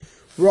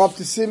We're up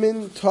to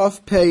Simin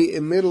Tov Pei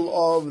in middle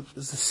of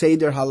the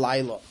Seder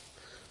Halayla.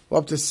 We're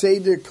up to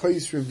Seder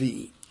Kais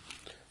Revi'i.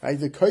 Right,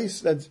 the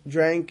Kais that's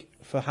drank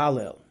for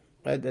Halal.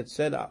 Right, that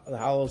said the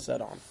Halal said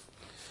on.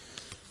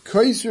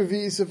 Kais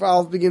Revi'i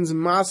Sefalv begins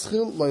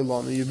Maschil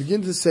Loilanu. You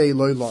begin to say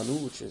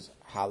Loilanu, which is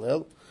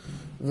Halal.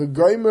 The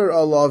Goimer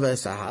Alav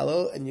es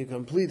Halal, and you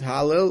complete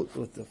Halal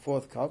with the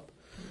fourth cup.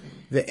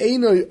 The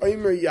Eino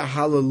Omer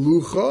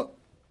Yahalalucha.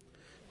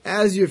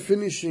 As you're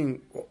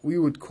finishing what we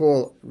would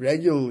call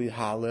regularly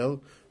Halal,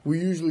 we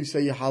usually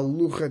say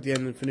Yahalalucha at the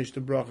end and finish the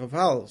brach of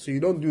Halal. So you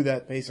don't do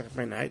that Pesach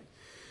by night.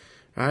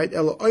 Right?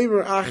 If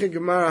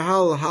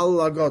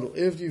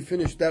you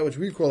finish that which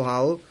we call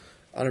Halal,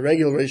 on a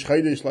regular Reish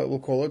Chodesh, like we'll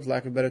call it,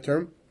 lack of a better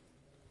term,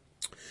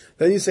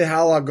 then you say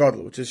Halal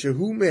Gadol, which is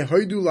Shehu me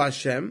Hoidu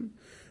Lashem,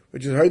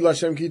 which is Hoidu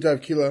Lashem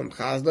Kitav Kila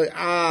Chazdoi,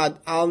 Ad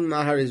Al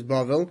Nahar is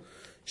Bavel,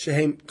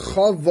 Shehem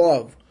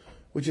Chavav,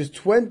 which is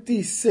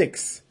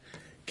 26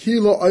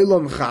 Kilo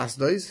Olam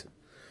Chasdois,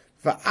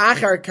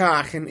 V'achar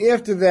Kach, and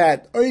after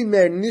that,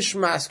 Oimer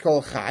Nishmas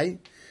Kol Chai,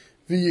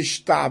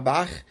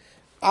 V'yishtabach,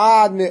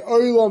 Ad Me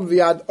Olam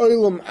V'ad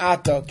Olam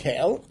Ata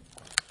Kel,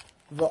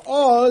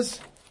 V'oz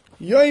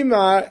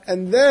Yoimar,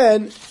 and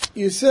then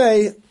you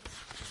say,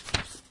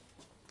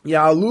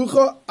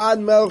 Ya'alucha Ad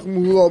Melch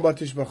Muhulo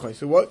Batish B'chai.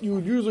 So what you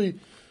would usually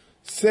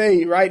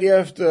say right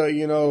after,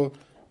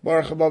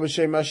 Baruch Haba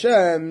B'Shem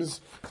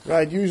Hashem's,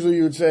 right, usually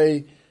you would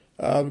say,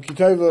 you'd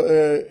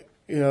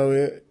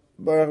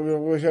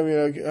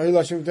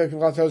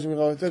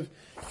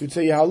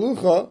say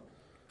Yahalucha.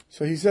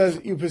 So he says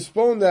you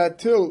postpone that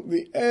till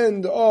the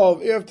end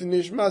of after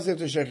Nishmas,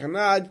 after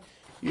Shechanad,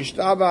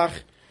 Yishtabach,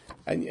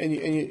 and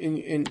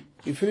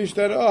you finish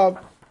that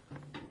up.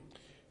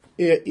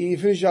 You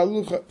finish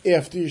Yahalucha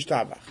after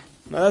Yishtabach.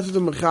 Now that's what the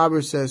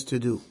Mechaber says to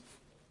do.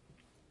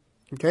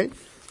 Okay.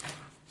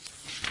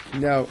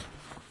 Now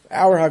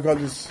our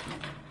Haggadahs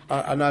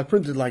are not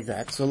printed like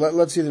that. So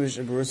let's see the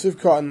Mishnah Berurah.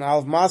 Sivka and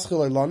Alv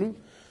Maschil Leilanu.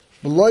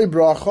 B'loi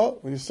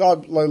bracha. When you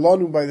start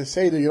Leilanu by the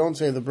Seder, you don't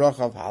say the bracha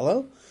of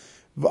Halal.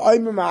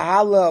 V'aymer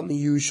ma'hala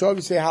miyushav.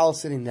 You say Halal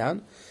sitting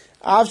down.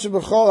 Av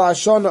shebechol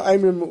ha'ashana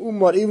aymer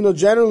me'umar. Even though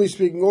generally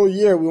speaking, all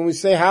year, when we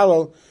say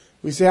Halal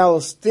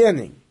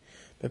standing.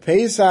 The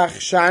Pesach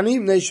shani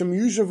neishem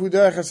yushav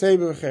u'derech hasei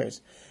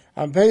b'cheres.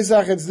 On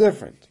Pesach it's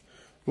different.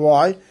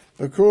 Why?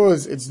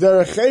 Because it's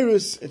derech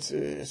cheres. It's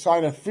a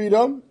sign of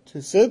freedom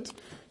to sit.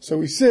 So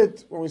we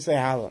sit when we say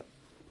Halal.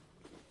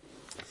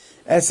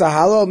 Es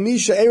Halal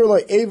misha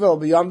eirloi evel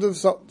b'yamtiv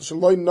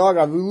shaloi nag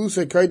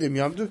avilusei kodim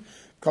yamtiv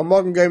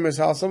kalmagim gamers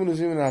Halal. Someone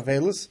who's even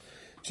avelus,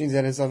 which means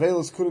that his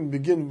avelus couldn't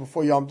begin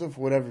before Yamtiv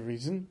for whatever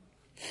reason,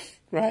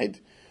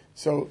 right?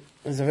 So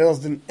his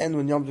avelus didn't end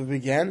when Yamtiv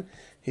began.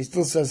 He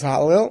still says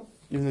Halal,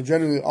 even though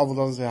generally Avel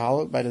doesn't say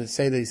Halal. By the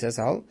Seder he says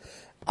Halal.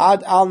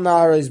 Ad al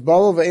nahar is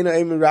bavel ve'ena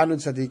emin ranu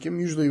tzadikim.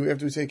 Usually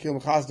after we say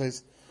Kilum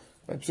Chasdes,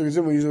 by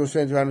Pesukizim we usually go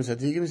straight to Ranu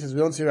Tzadikim. He says we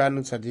don't say Ranu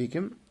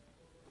Tzadikim.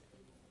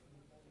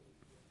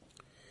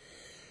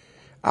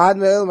 Ad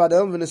me'el v'ad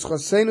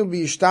v'nischosenu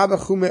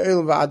b'yishtabachu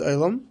me'el v'ad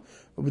olam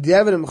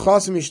u'b'diavad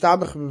m'chosim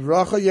yishtabach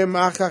b'bracha yem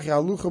achach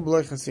yalucha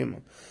b'loi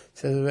chasima.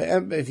 So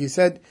if you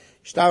said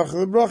yishtabach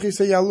b'bracha, you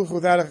say yalucha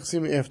without a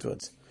chasima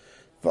afterwards.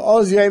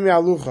 V'oz yem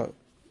yalucha.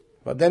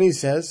 But then he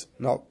says,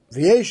 no,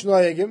 v'yesh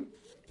noyegim,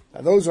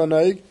 those are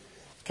noyeg,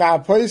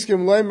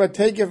 ka'apoiskim loy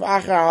matekev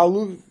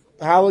achar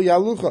halu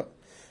yalucha.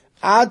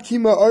 Ad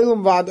kima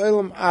oilam v'ad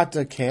oilam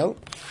ata kel,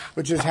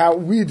 which is how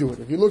we do it.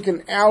 If you look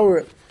in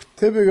our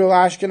typical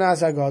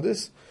Ashkenaz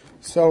Haggadahs,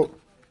 so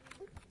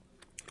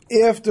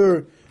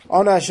after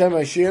on Hashem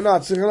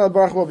Hashiach, Tzichala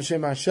Baruch Hu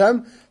B'Shem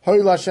Hashem,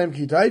 Hoil Hashem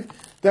Kitayv,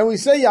 then we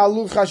say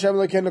Yaluch Hashem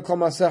Lekenu Kol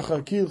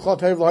Masecha Ki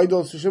Chot Hev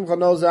L'Haidol Shishimcha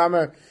No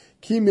Zamer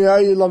Ki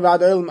Me'oilam v'ad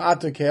oilam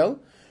ata kel.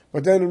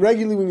 But then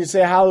regularly when you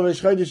say Halal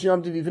Reish Chodesh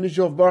Yom Tov, you finish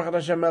off Baruch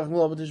Hashem Melech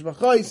Mulav B'Tish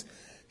B'chais.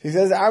 He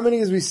says, how many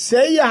is we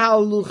say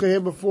Yahalucha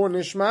here before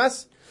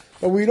Nishmas,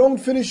 but we don't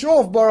finish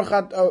off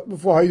Baruch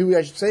before Haydu,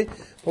 I should say,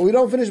 but we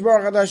don't finish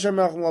Baruch Hashem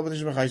Melech Mulav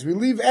B'Tish B'chais. We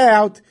leave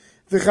out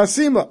the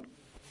Chasima.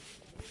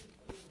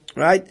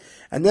 Right?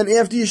 And then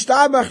after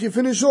Yishtabach, you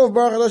finish off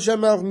Baruch Hashem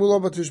Melech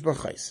Mulav B'Tish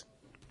B'chais.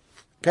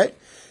 Okay?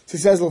 So he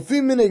says, L'fi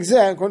minik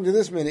zeh, according to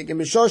this minik,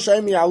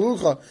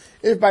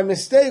 if by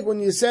mistake, when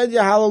you said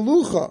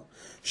Yahalucha,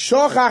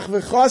 Shochach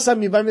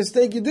v'chasam, by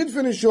mistake you did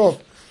finish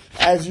off,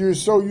 as you're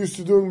so used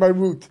to doing by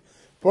root,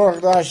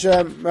 Baruch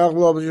Hashem Melech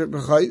Mulav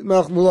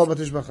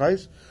B'Tish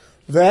B'chais,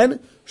 then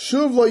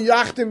Shuv lo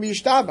yachtem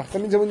b'yishtabach. That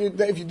means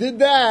that if you did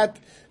that,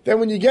 then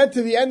when you get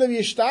to the end of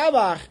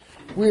Yishtabach,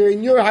 where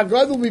in your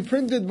Haggadah will be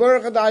printed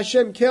Baruch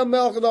Hashem Kel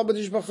Melech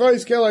B'Tish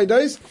B'chais Kel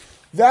Eidos,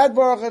 that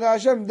Baruch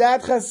Hashem,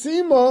 that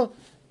Chasima,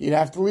 you'd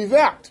have to leave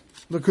out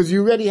because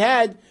you already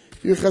had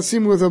your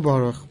Chasima with a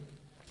Baruch.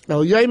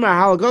 El Yoimar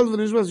Hal Gadol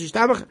v'Nishmas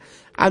Yishtabach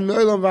Ad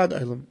Me'olam V'ad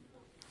Olam.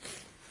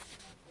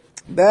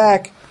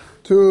 Back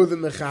to the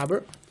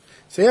Mechaber.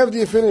 So after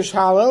you finish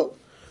Halal,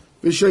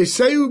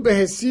 v'sheiseyu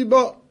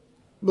behesiba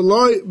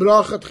b'loi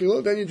bracha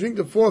tchila, then you drink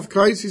the fourth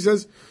kais. He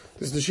says,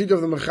 this is the sheet of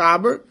the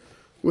Mechaber,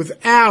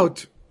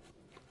 without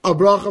a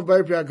bracha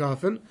Ber Pri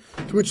Hagafen,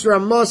 to which the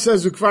Ramah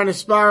says, Ukvar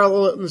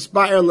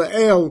Nespair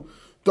Le'el,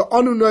 the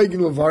Anu Noigin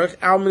Levarech,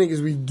 Almanik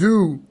is we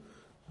do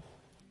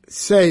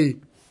say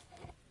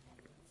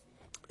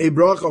a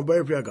bracha of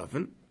Ber Pri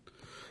Hagafen,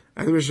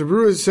 and the Mishnah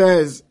Berurah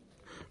says,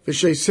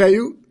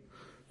 V'sheiseyu,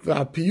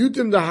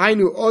 V'apiyutim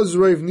Dahainu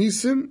Ozroiv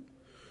Nisim,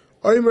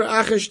 Oimer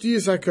Achesh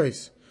Tiyas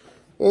HaKais.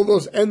 All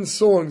those end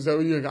songs that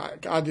we do,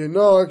 Adi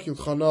Noach,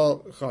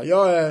 Yilchana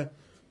Chayah,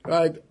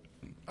 right?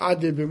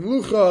 Adi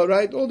Bimlucha,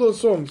 right? All those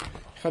songs.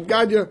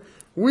 Chadgadia,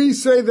 we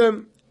say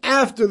them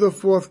after the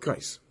fourth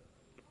kais.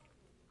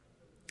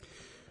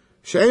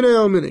 She'ena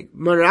Yal Minig.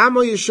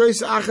 Maramo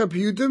Yeshois Acha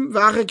Piyutim,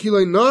 V'acha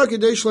Kiloi Noach,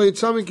 Yedei Shlo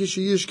Yitzami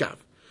Kishi Yishkav.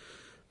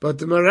 But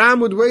the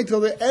Maram would wait till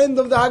the end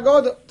of the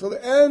Haggadah, till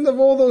the end of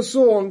all those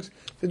songs,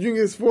 to drink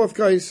his fourth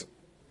kais.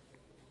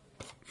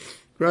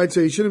 Right? So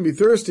you shouldn't be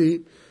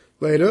thirsty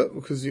later,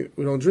 because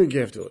we don't drink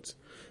afterwards.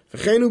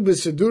 V'cheinu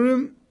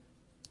b'sedurim,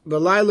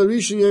 b'layla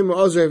rishon yem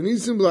ha'ozrev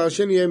nisim,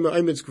 b'la'asheni yem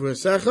ha'aymetz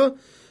k'v'esecha,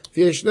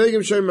 v'yesh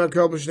negim shem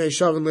ha'kel b'shnei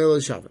shavan leila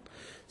shavan.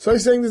 So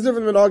he's saying there's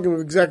different of an argument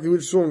of exactly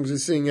which songs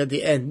he's singing at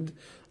the end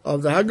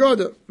of the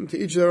Haggadah, to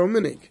each their own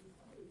minig.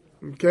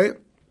 Okay?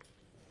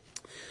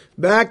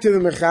 Back to the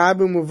Mechab,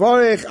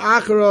 Muvarech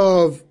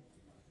Acharov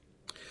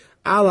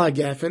Ala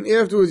Gefen.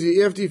 Afterwards,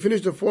 after you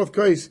finish the fourth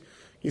case,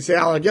 you say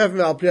Ala Gefen,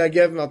 Al Pri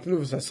Gefen, Al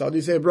Tenufas Hasad.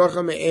 You say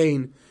Bracha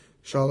Me'ein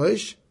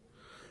Shalish.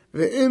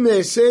 Ve'im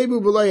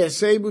Esebu B'lay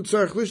Esebu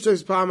Tzarech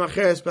Lishtos Pa'am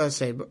Acheres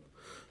Ba'Eseba.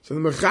 So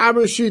the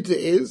Mechaber Shita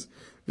is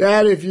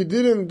that if you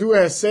didn't do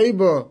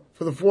Eseba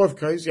for the fourth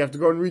case, you have to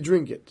go and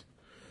re-drink it.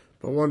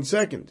 But 1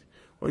 second.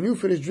 When you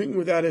finish drinking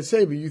without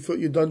Eseba, you thought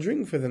you're done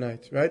drinking for the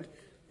night, right?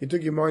 You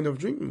took your mind off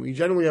drinking. We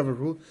generally have a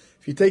rule.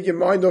 If you take your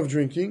mind off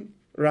drinking,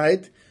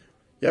 right,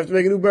 you have to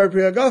make a new Ber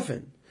Pri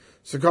Hagafen.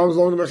 So comes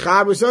along the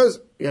Mechaber says,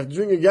 you have to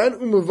drink again.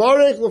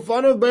 U'mevarech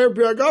l'fanav Ber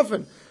Pri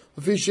Hagafen.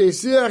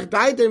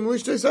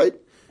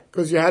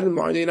 Because you had in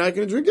mind that you're not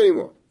going to drink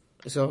anymore.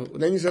 So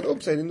then you said,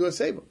 oops, I didn't do a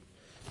seba.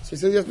 So he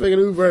says you have to make a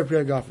new Ber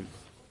Pri Hagafen.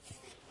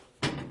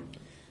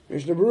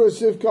 Mishnah Berurah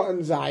Sivka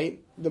and Zayin,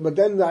 but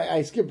then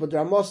I skip, but there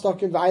are more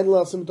stuck in the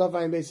Eidel Simtaf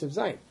and Beis of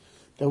Zayin.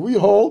 That we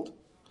hold,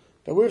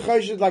 that we're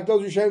chayshit like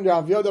those Rishonim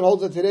that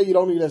holds that today you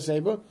don't need a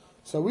seba.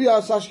 So we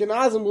are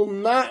Ashkenazim will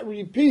not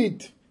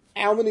repeat.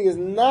 Our meaning is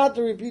not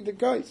to repeat the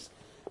kais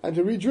and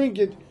to re-drink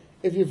it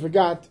if you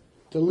forgot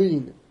to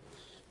lean.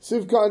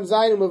 Sivka and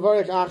Zayin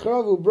Mavarech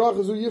Acharav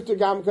Ubrachazu Yifter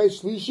Gam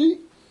Kais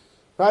Shlishi.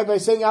 Right, by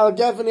saying Al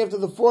Gefen after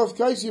the fourth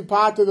kais, you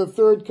part to the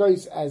third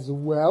kais as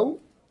well.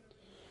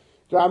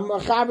 The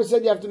Mechaber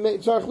said you have to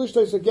make Tzarech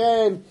Lishtos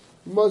again.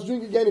 You must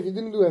drink again if you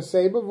didn't do a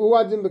seba.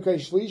 V'huadim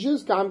b'kais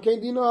shlishis. Kam kein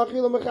dino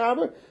achil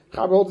Mechaber.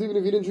 Mechaber holds even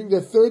if you didn't drink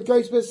the third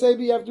kais per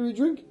seba, you have to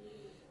re-drink.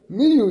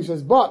 Miyu, he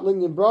says, but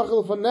linyan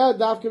brachel faneh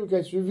davke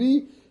b'kais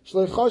revi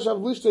shleichosh av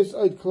lishtos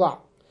oid kla.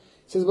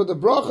 He says, but the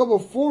bracha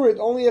before it,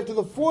 only after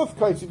the fourth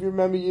kais, if you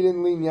remember you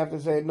didn't lean, you have to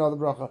say another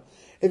bracha.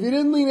 If you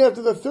didn't lean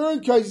after the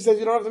third kais, he says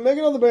you don't have to make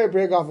another Ber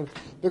Pri Hagafen,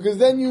 because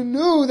then you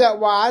knew that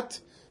what?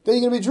 That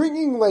you're going to be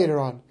drinking later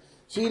on.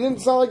 So you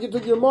didn't sound like you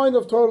took your mind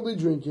off totally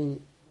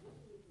drinking.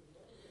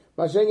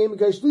 Right? So the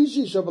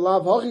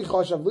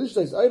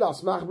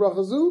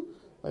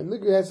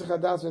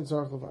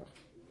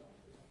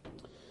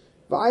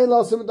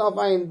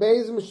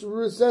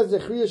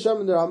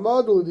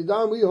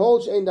we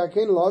hold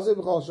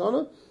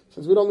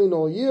since we don't mean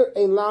all year,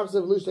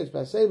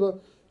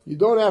 you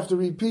don't have to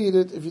repeat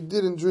it if you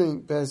didn't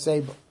drink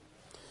Peseba.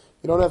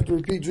 You don't have to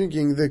repeat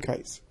drinking the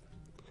case.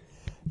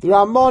 The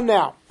Ramah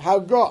now,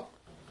 Hagah.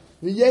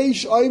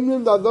 V'yesh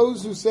oimrim, that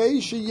those who say,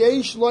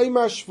 sheyesh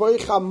loymar shvoi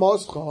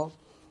chamascha,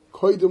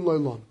 koidim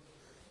loylon.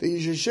 That you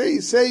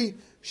should say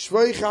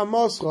shvoi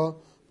chamascha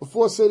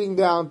before sitting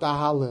down to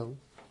Hallel.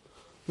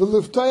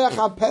 V'liftayach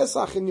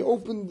ha-pesach, and you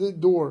open the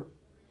door.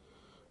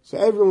 So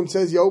everyone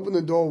says you open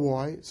the door,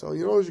 why? So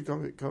you know you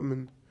come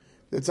in.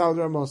 That's how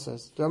the Ramah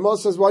says. The Ramah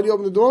says, why do you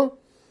open the door?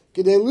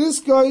 Kedei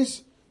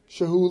liskos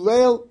shehu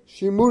leil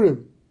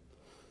shimurim.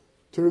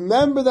 To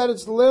remember that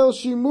it's the leil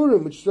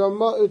shimurim, which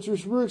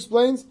Rishbur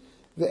explains,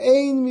 the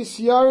ein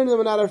misyarin, and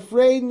we're not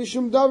afraid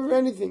mishum davar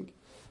anything.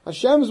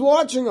 Hashem's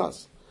watching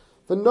us.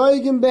 The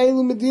noigim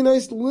beilu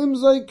medinais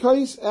limzai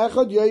kais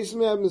echad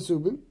yaismei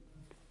mesubin.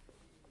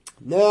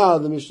 Now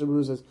the Mishnah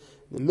Berurah says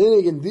the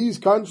minig in these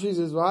countries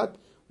is what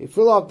we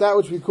fill up that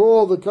which we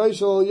call the kais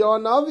shel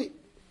Eliyahu Navi.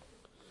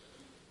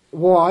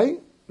 Why?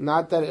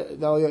 Not that he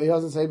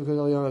doesn't say because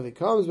Eliyahu Navi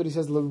comes, but he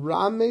says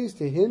l'rames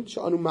to hint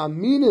anu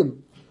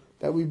ma'aminim,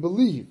 that we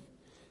believe.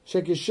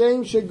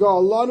 Shekeshem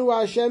shegalanu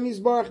Hashem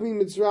yisbarach mi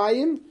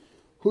Mitzrayim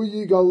hu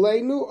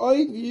yigalenu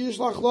oid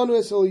v'yishlach lanu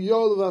es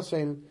Eliyahu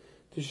l'vaseinu,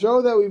 to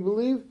show that we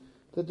believe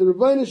that the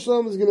Rebbeinu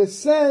Shalom is going to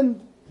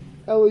send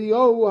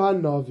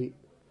Eliyahu HaNavi.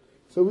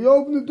 So we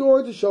open the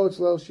door to show it's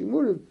Leil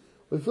Shimurim.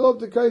 We fill up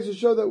the case to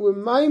show that we're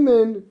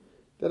maimin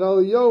that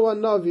Eliyahu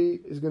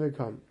HaNavi is going to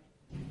come.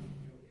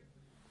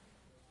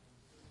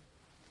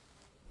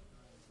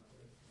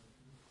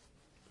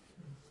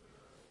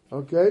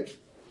 Okay.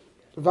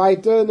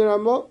 Weiter in the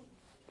Ramah.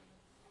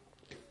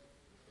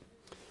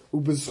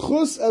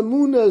 Ubeschus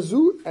emuna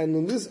zu, and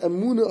in this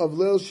emuna of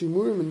Leil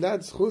Shimurim, and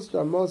that schus, the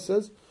Ramah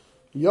says,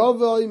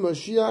 Yavai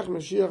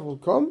Mashiach will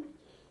come,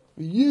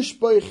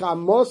 Yishboi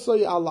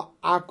Chamosai ala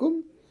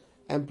Akum,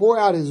 and pour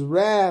out his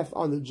wrath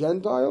on the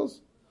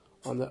Gentiles,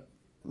 on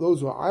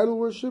those who are idol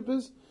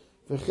worshippers,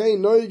 V'chei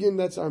Noigin,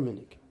 that's our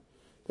minik.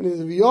 And he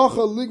says,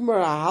 V'yocha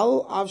ligmar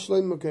ahal av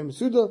shleim makayim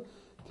suda.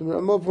 The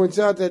Ramah points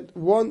out that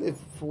one, if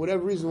for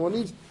whatever reason one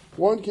needs,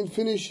 one can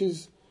finish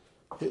his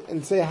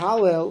and say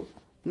Hallel,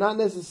 not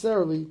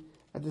necessarily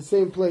at the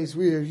same place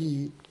where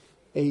he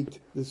ate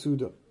the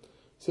Suda.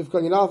 Sif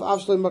Kanyin Alf, Av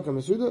Shleim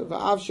Makam Suda,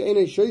 V'av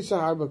She'enei Shoysa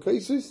Harba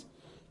Kaisis,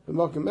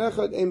 V'makam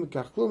Echad, Ein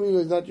Mekach Klum, even though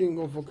he's not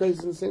drinking for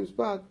kaisis in the same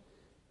spot,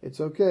 it's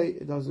okay,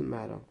 it doesn't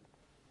matter.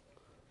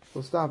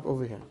 We'll stop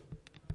over here.